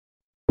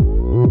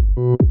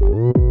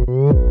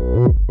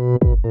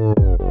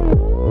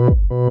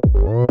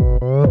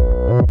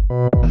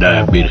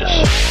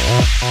Diabetes.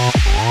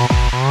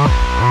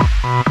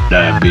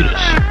 Diabetes.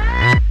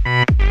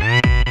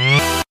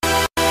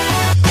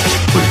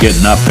 Was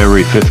getting up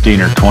every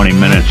 15 or 20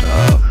 minutes.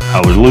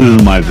 I was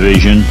losing my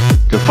vision.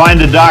 To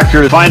find a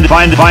doctor, find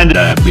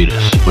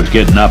diabetes. Was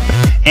getting up.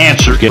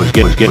 Answer was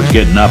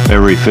getting up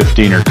every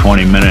 15 or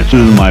 20 minutes,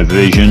 losing my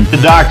vision. The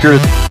doctor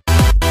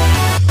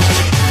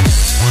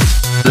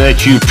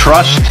that you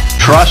trust.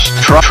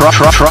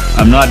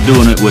 I'm not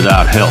doing it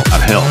without help.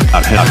 Help.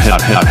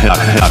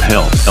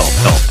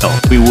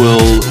 We will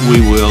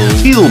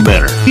feel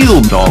better. Feel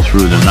all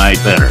through the night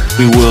better.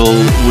 We will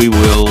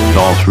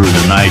all through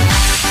the night.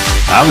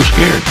 I was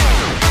scared.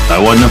 I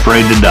wasn't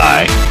afraid to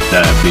die.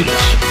 Diabetes.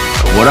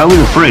 What I was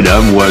afraid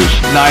of was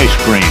an ice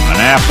cream,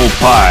 an apple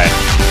pie,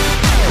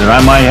 that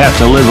I might have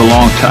to live a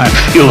long time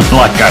feeling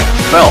like I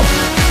felt.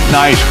 An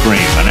ice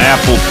cream, an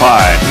apple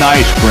pie, an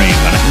ice cream,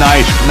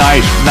 nice.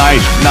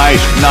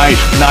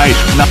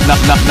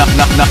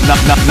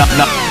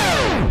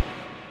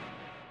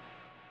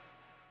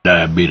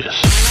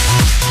 Diabetes.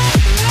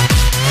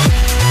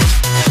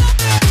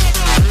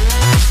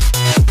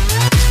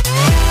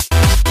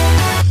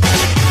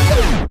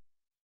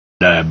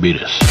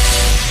 Diabetes.